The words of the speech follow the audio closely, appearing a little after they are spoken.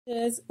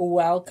Is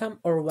welcome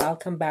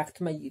back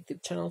to my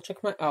YouTube channel.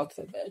 Check my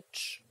outfit,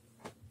 bitch.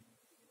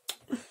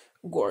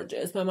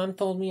 Gorgeous. My mom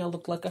told me I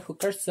look like a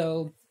hooker,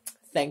 so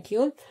thank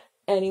you.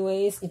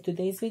 Anyways, in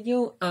today's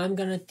video, I'm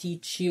gonna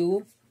teach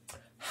you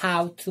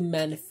how to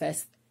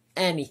manifest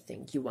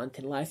anything you want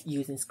in life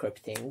using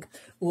scripting.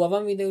 U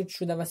ovom videu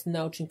ću da vas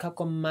naučim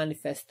kako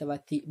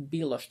manifestovati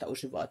bilo šta u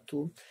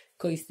životu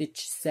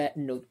koristeći se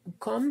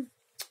notebookom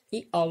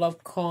I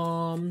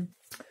olovkom.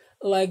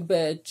 Like,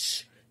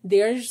 bitch,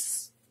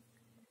 there's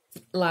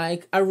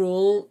like a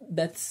rule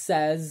that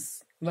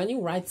says when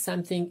you write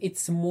something,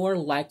 it's more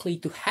likely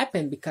to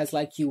happen because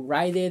like you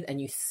write it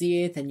and you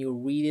see it and you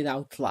read it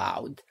out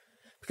loud.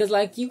 Because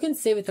like you can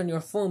save it on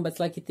your phone, but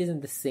like it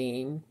isn't the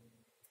same.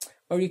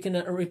 Or you can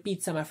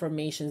repeat some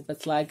affirmations,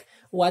 but like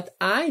what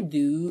I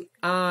do,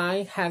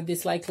 I have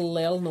this like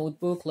little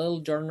notebook, little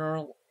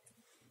journal.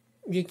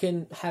 You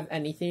can have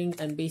anything,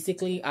 and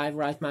basically I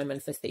write my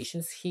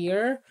manifestations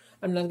here.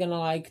 I'm not gonna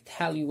like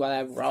tell you what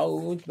I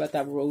wrote, but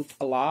I wrote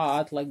a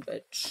lot, like,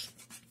 bitch.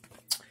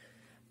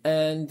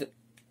 And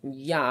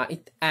yeah,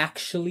 it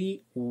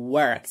actually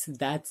works.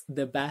 That's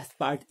the best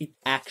part. It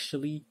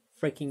actually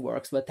freaking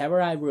works.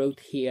 Whatever I wrote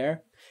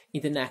here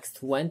in the next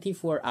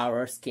 24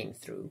 hours came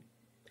through.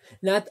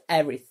 Not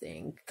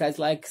everything, because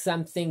like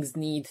some things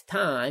need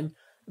time,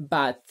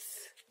 but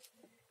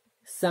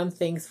some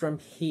things from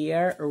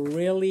here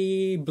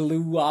really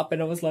blew up,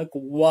 and I was like,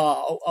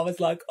 wow. I was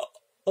like,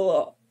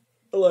 oh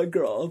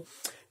girl.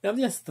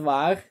 Najbolja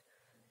stvar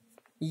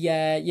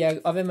je,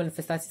 jer ove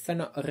manifestacije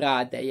stvarno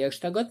rade, jer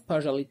šta god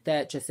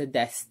poželite će se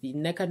desiti.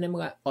 Nekad ne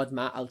mora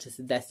odmah, ali će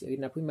se desiti. Jer,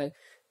 na primjer,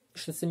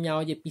 što sam ja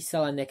ovdje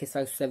pisala, neke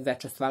stvari su se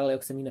već ostvarile,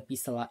 jer sam ih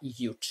napisala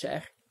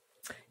jučer.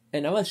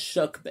 And I was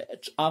shook,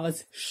 bitch. I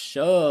was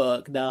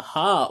shook. The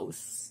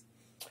house.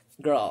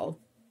 Girl.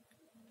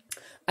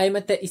 A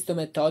imate isto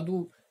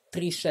metodu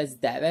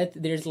 369.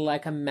 There's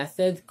like a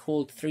method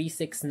called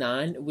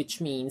 369,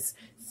 which means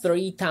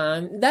 3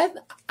 times. That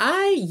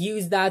I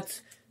use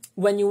that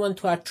when you want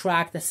to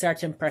attract a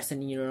certain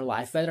person in your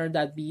life, whether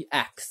that be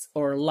ex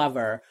or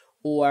lover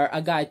or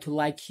a guy to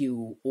like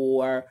you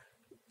or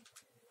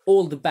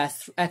old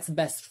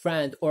ex-best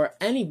friend or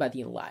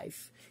anybody in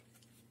life.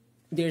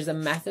 There's a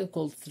method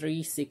called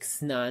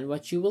 369.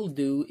 What you will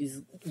do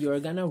is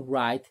you're gonna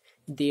write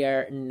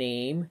their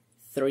name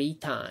 3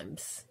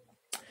 times.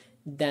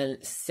 Then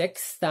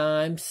 6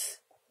 times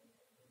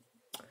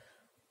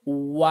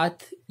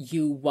what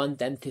you want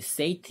them to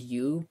say to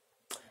you.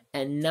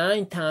 And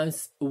 9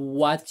 times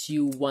what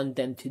you want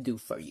them to do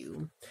for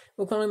you.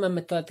 Bukvalno imam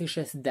metoda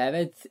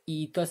 369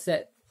 I to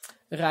se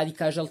radi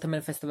kada želite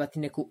manifestovati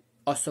neku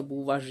osobu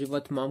u vaš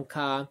život,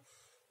 momka,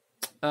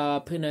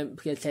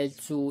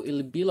 prijateljicu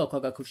ili bilo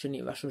koga ko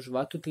nije u vašem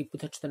životu. 3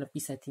 puta ćete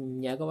napisati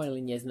njegovo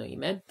ili njezino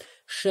ime,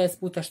 6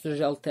 puta što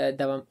želite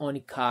da vam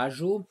oni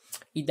kažu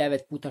I 9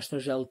 puta što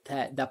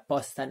želite da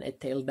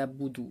postanete ili da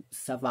budu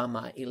sa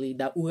vama ili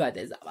da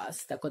urade za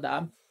vas. Tako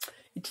da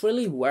it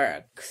really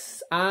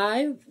works.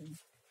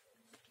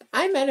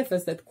 I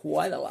manifested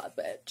quite a lot,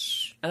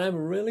 bitch, and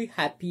I'm really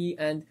happy.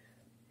 And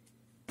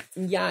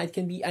yeah, it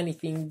can be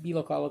anything.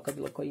 Bilo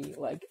koji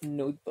like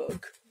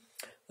notebook.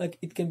 Like,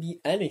 it can be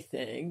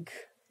anything.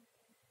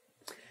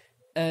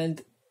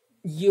 And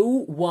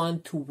you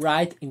want to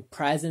write in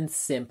present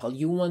simple.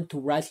 You want to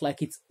write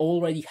like it's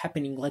already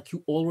happening, like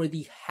you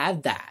already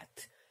have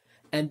that.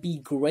 And be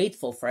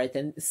grateful for it.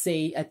 And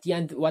say, at the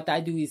end, what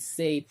I do is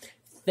say,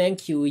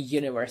 thank you,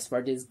 universe,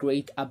 for this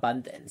great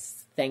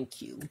abundance.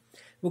 Thank you.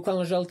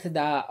 Bukvalno želite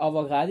da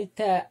ovo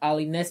radite,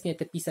 ali ne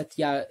smijete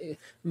pisati ja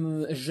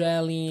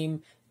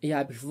želim,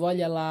 ja bih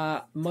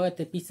voljela,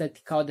 morate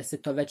pisati kao da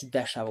se to već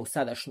dešava u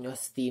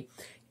sadašnjosti.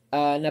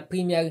 Na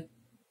primjer,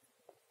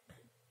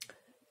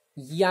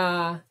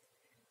 ja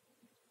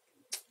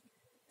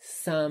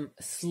sam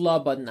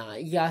slobodna,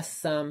 ja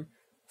sam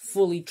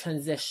fully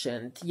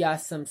transitioned, ja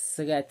sam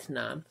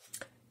sretna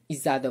I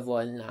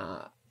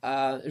zadovoljna,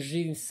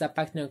 živim sa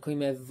partnerom koji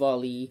me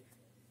voli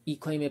I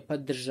koji me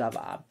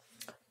podržava,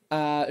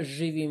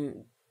 živim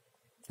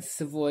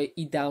svoj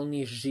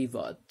idealni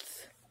život.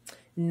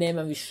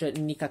 Nemam više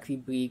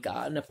nikakvih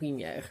briga, na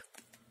primjer,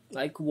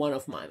 like one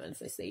of my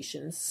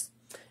manifestations.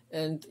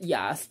 And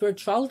yeah,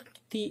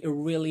 spirituality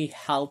really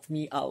helped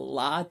me a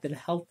lot and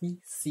helped me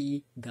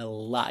see the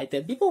light.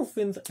 And people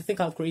think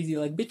I'm crazy,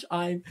 like, bitch,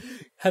 I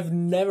have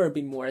never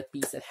been more at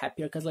peace and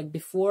happier. Because like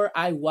before,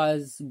 I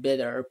was a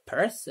bitter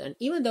person,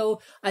 even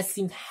though I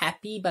seemed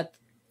happy, but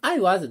I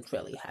wasn't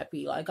really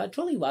happy. Like, I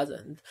truly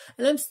wasn't.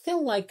 And I'm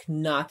still, like,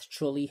 not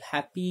truly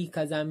happy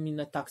because I'm in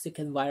a toxic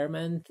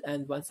environment.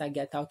 And once I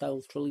get out,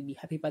 I'll truly be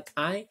happy. But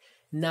I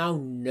now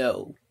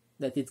know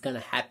that it's gonna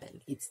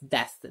happen. It's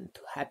destined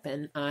to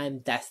happen.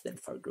 I'm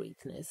destined for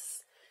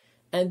greatness.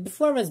 And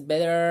before I was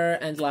bitter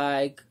and,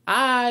 like,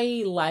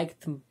 I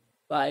liked,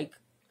 like,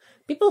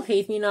 people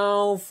hate me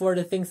now for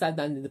the things I've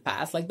done in the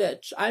past. Like,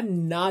 bitch,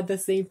 I'm not the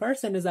same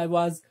person as I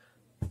was,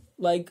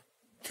 like,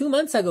 2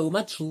 months ago,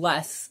 much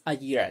less a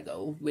year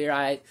ago, where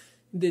I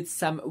did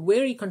some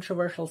very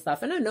controversial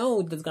stuff. And I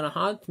know that's gonna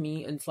haunt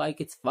me, and it's like,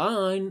 it's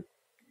fine.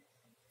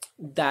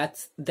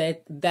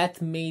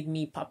 that made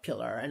me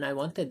popular, and I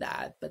wanted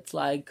that. But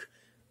like,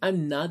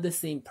 I'm not the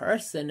same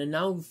person, and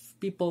now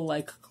people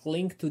like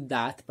cling to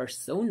that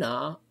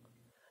persona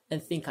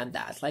and think I'm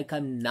that. Like,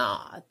 I'm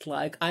not.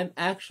 Like, I'm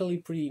actually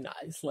pretty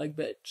nice. Like,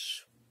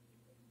 bitch.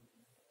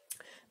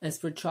 And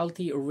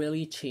spirituality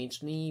really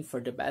changed me for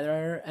the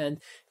better.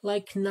 And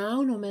like,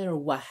 now, no matter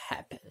what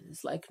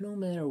happens, like, no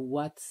matter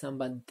what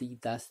somebody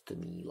does to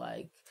me,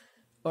 like,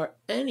 or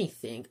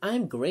anything,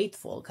 I'm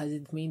grateful because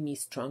it made me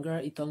stronger.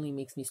 It only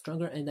makes me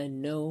stronger. And I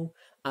know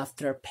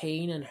after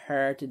pain and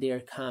hurt,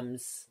 there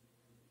comes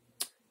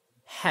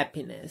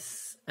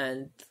happiness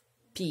and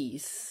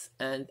peace.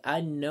 And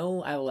I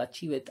know I will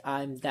achieve it.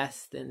 I'm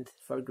destined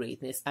for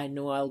greatness. I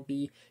know I'll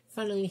be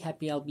finally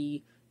happy. I'll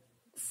be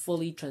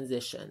fully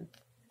transitioned.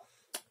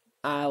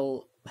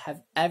 I'll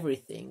have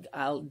everything.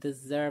 I'll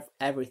deserve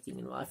everything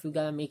in life. You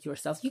gotta make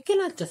yourself. You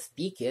cannot just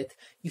speak it.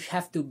 You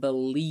have to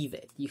believe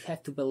it. You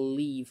have to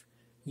believe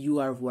you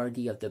are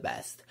worthy of the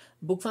best.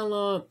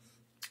 Bukvalno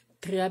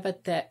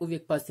trebate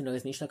uvijek pozitivno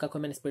razmišljati. Kako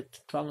je meni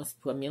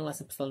spiritualnost promijenila,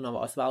 sam postala nova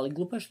osoba, ali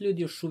glupaš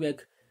ljudi još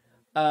uvijek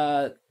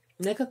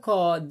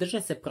nekako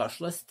drže se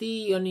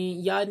prošlosti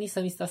i ja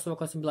nisam ista osoba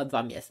koja sam bila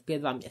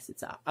prije 2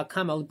 mjeseca, a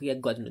kamoli prije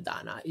godinu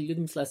dana. I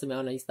ljudi misle da sam ja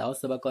ona ista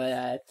osoba koja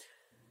je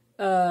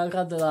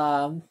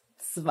radila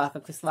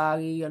svakakve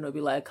stvari i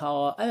bila je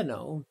kao, I don't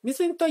know,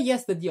 mislim to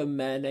jeste dio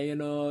mene,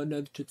 ne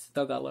odčuti se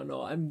toga, ali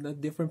I'm a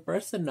different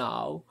person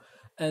now.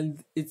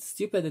 And it's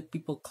stupid that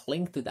people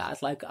cling to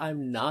that, like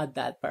I'm not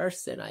that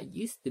person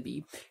I used to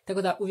be.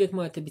 Tako da uvijek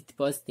morate biti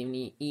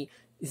pozitivni i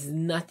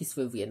znati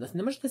svoju vrijednost.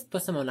 Ne možete to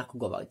samo onako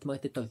govoriti,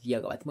 morate to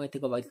vjerovati, morate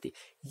govoriti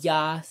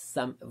ja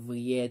sam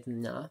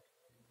vrijedna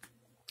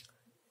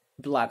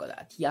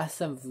blagodat, ja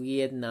sam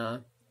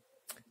vrijedna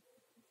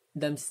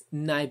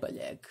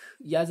najboljeg,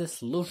 ja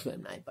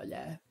zaslužujem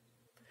najbolje,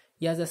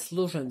 ja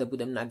zaslužujem da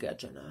budem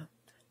nagrađena,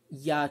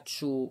 ja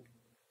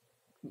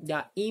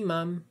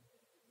imam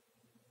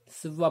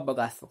svo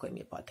bogatstvo koje mi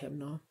je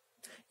potrebno,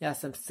 ja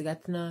sam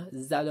sretna,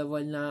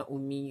 zadovoljna, u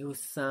miru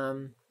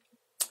sam,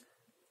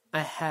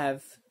 I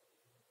have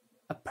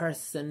a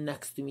person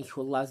next to me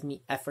who loves me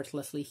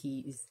effortlessly,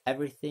 he is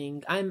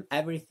everything, I'm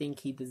everything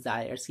he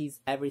desires, he's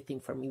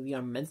everything for me, we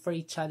are meant for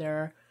each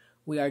other,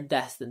 we are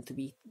destined to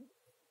be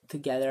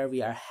together,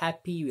 we are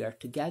happy, we are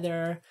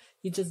together.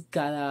 You just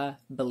gotta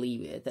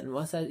believe it, and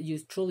once you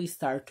truly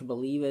start to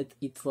believe it,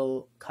 it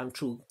will come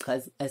true.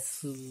 Because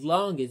as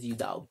long as you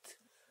doubt,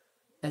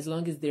 as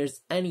long as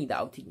there's any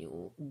doubt in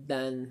you,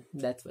 then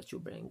that's what you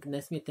bring.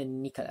 Ne smijete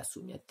nikada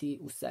sumnjati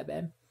u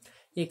sebe,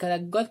 jer kada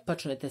god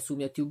počnete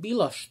sumnjati u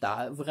bilo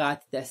šta,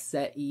 vratite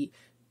se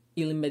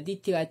ili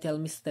meditirajte, ali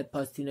mislite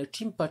pozitivno.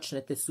 Čim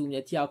počnete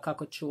sumnjati,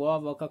 kako ću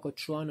ovo, kako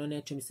ću ono,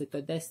 neće mi se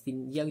to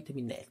desiti, vjerujte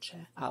mi, neće.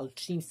 Ali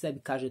čim sebi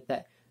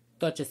kažete,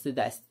 to će se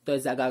desiti, to je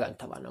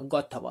zagarantovano,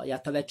 gotovo, ja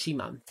to već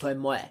imam, to je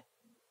moje,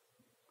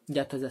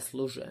 ja to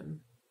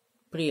zaslužujem,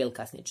 prije ili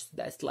kasnije će se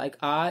desiti. Like,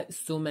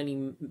 so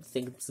many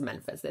things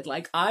manifested.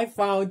 Like, I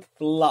found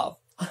love.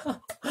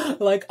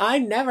 Like, I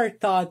never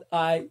thought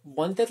I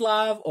wanted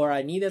love or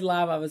I needed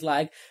love. I was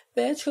like,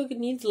 bitch, who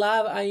needs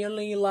love? I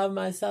only love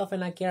myself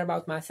and I care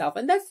about myself.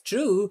 And that's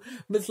true.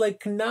 But it's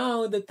like,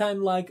 now that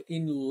I'm like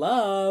in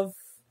love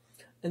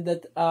and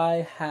that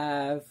I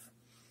have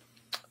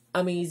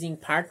amazing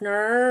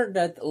partner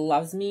that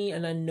loves me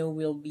and I know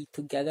we'll be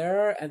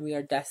together and we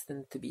are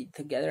destined to be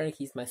together.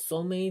 He's my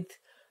soulmate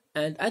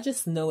and I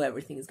just know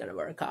everything is gonna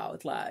work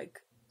out.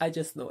 Like, I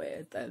just know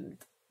it, and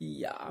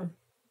yeah.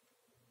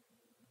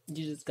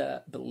 You just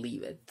gotta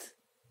believe it.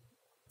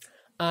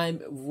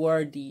 I'm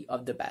worthy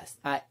of the best.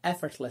 I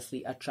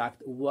effortlessly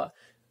attract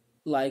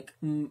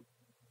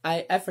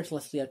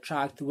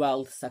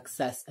wealth,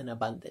 success, and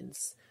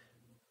abundance.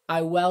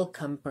 I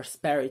welcome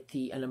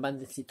prosperity and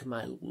abundance into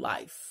my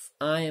life.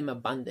 I am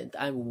abundant.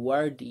 I'm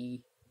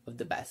worthy of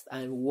the best.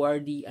 I'm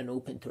worthy and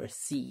open to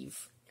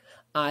receive.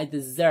 I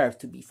deserve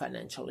to be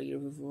financially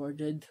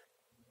rewarded.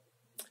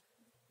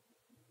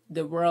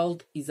 The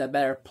world is a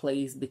better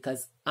place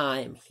because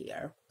I am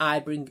here. I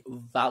bring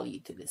value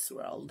to this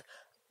world.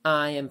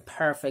 I am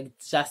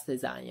perfect just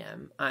as I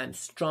am. I'm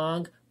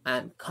strong,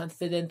 I'm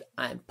confident,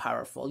 I'm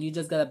powerful. You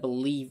just gotta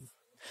believe.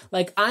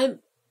 Like,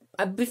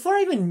 before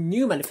I even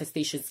knew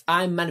manifestations,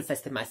 I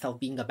manifested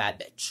myself being a bad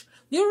bitch.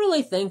 Do you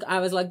really think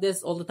I was like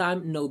this all the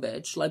time? No,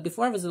 bitch. Like,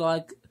 before I was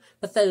like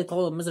pathetic,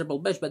 old,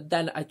 miserable bitch, but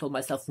then I told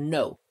myself,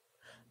 no.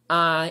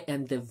 I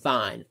am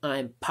divine.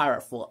 I'm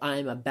powerful.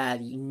 I'm a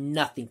baddie.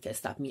 Nothing can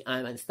stop me.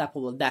 I'm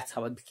unstoppable. That's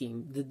how I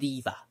became the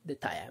diva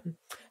that I am.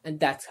 And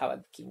that's how I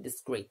became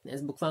this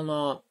greatness.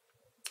 Bukvalno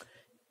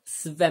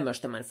sve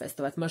možete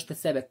manifestovati. Možete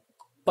sebe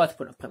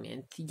potpuno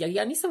promijeniti. Jer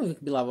ja nisam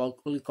uvijek bila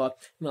ovoliko,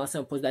 imala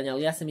sam opouzdanja,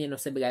 ali ja sam jedno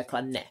sebi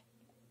rekla ne.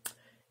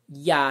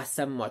 Ja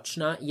sam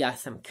moćna, ja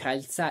sam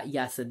kraljica,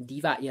 ja sam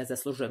diva, ja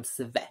zaslužujem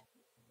sve.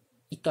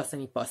 I to sam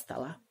i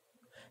postala.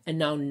 And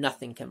now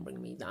nothing can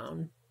bring me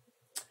down.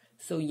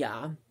 So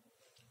yeah,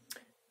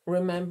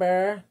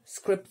 remember,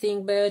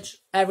 scripting,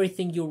 bitch,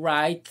 everything you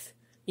write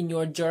in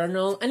your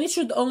journal, and it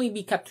should only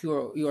be kept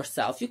to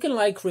yourself. You can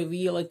like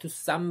reveal it to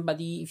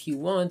somebody if you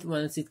want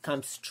once it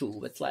comes true.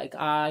 It's like,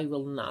 I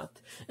will not.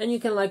 And you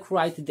can like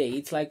write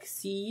dates, like,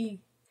 see,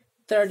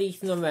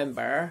 30th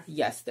November,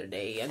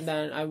 yesterday, and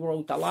then I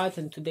wrote a lot,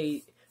 and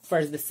today,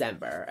 1st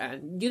December.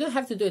 And you don't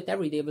have to do it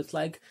every day, but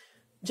like,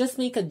 just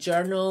make a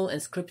journal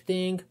and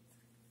scripting,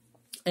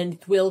 and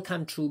it will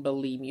come true,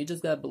 believe me. You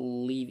just gotta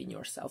believe in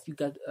yourself. You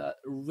gotta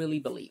really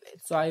believe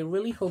it. So I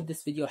really hope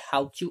this video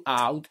helped you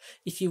out.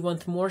 If you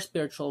want more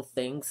spiritual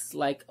things,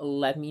 like,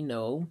 let me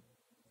know,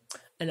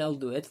 and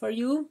I'll do it for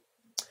you.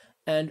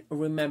 And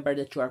remember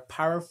that you are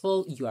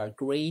powerful, you are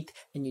great,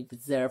 and you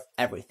deserve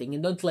everything.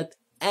 And don't let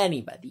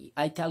anybody,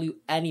 I tell you,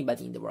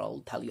 anybody in the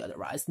world tell you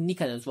otherwise.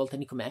 Nikad ne dozvolite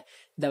nikome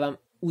da vam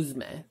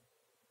uzme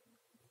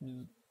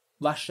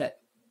vaše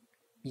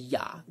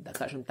ja, da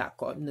kažem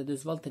tako. Ne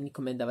dozvolite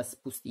nikome da vas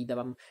pusti, da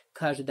vam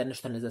kaže da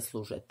nešto ne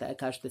zaslužujete.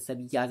 Kažete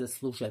sebi, ja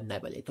zaslužujem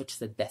najbolje, to će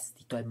se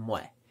desiti, to je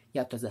moje.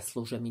 Ja to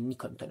zaslužujem i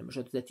nikom to ne može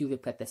oduzeti.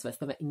 Uvijek pratite svoje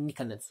snove i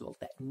nikad ne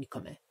dozvolite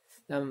nikome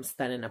da vam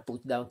stane na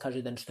put, da vam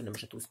kaže da nešto ne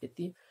možete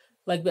uspjeti.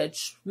 Like,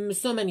 bitch,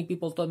 so many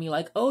people told me,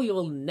 like, oh, you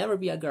will never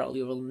be a girl,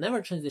 you will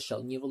never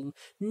transition,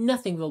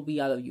 nothing will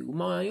be out of you.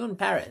 My own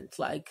parents,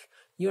 like,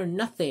 you're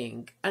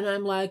nothing. And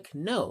I'm like,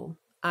 no,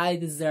 I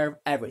deserve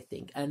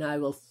everything, and I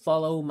will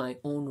follow my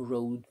own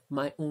road,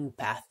 my own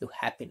path to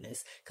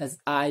happiness, because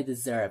I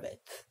deserve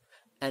it,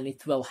 and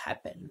it will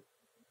happen.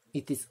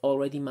 It is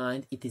already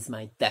mine, it is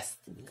my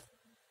destiny,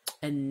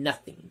 and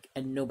nothing,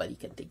 and nobody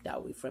can take that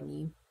away from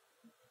me.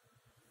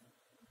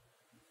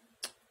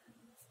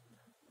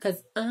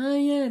 Cause I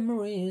am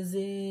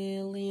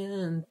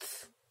resilient.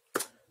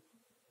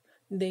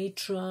 They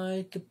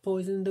tried to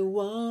poison the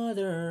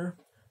water,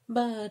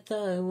 but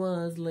I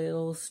was a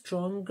little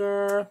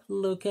stronger.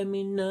 Look at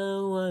me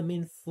now, I'm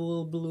in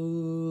full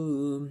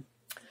bloom.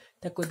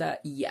 Tako da,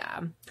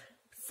 yeah.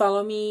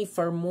 Follow me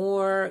for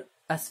more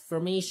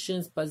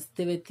affirmations,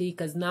 positivity,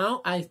 cause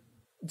now I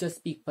just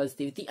speak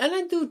positivity, and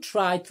I do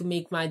try to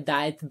make my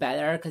diet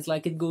better, because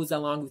like it goes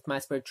along with my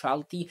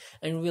spirituality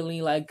and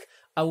really like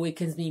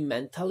awakens me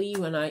mentally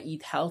when I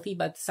eat healthy.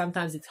 But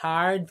sometimes it's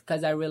hard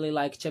because I really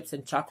like chips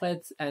and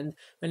chocolates, and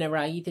whenever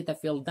I eat it I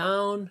feel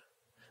down.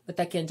 But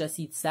I can just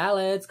eat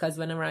salads, because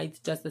whenever I eat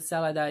just a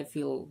salad I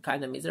feel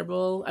kind of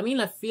miserable. I mean,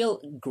 I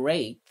feel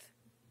great,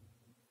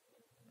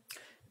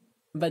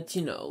 but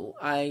you know,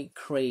 I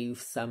crave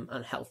some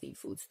unhealthy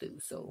foods too,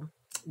 so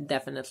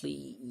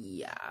definitely,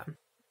 yeah.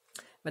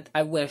 But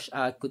I wish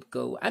I could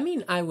go. I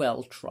mean, I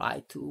will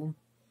try to.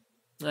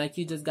 Like,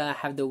 you just gotta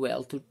have the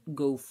will to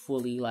go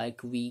fully,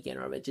 like, vegan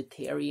or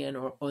vegetarian,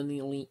 or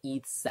only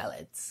eat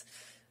salads.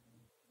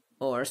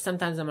 Or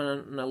sometimes I'm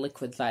on a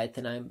liquid diet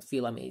and I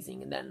feel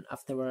amazing, and then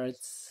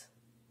afterwards,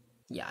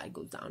 yeah, it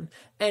goes down.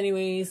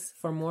 Anyways,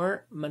 for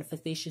more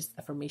manifestations,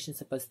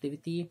 affirmations, and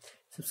positivity,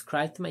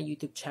 subscribe to my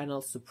YouTube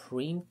channel,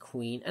 Supreme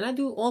Queen. And I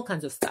do all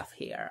kinds of stuff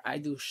here. I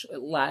do,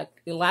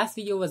 like, the last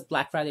video was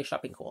Black Friday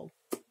shopping haul.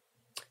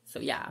 So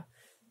yeah,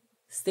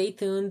 stay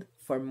tuned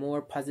for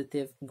more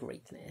positive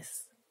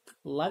greatness.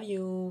 Love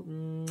you.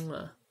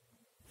 Mwah.